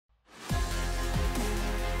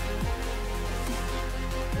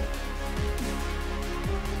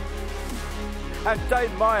and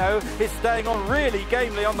Dame Mayo is staying on really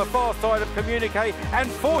gamely on the far side of Communique and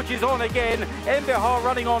forges on again. Embihar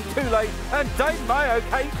running on too late, and Dame Mayo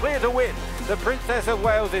came clear to win the Princess of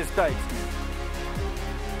Wales Stakes.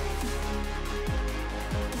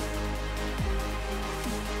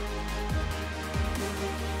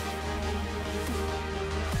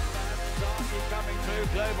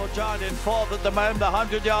 Global Giant in fourth at the moment,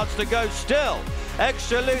 100 yards to go still.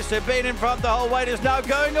 Extra Elusive, been in front the whole way, is now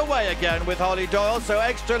going away again with Hollie Doyle, so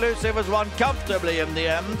Extra Elusive has won comfortably in the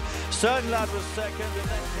end. Certain Lad was second. And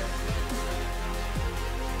then...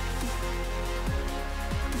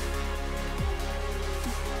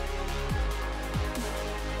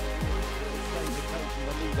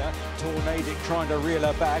 Tornadic trying to reel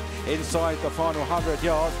her back inside the final 100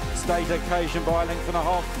 yards. State occasion by a length and a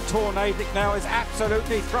half. Tornadic now is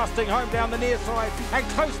absolutely thrusting home down the near side and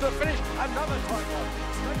close to the finish. Another time one.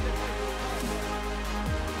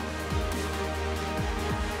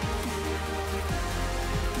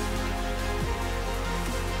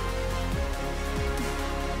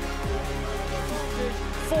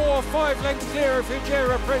 Four or 5 lengths clear of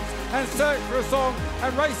Fujera Prince and Search for a Song,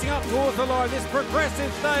 and racing up towards the line, this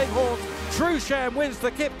progressive staying horse. Truesham wins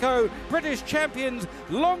the Kipco British Champions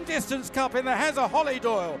Long Distance Cup in the hands of Hollie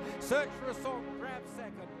Doyle. Search for a Song grabs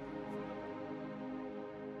second.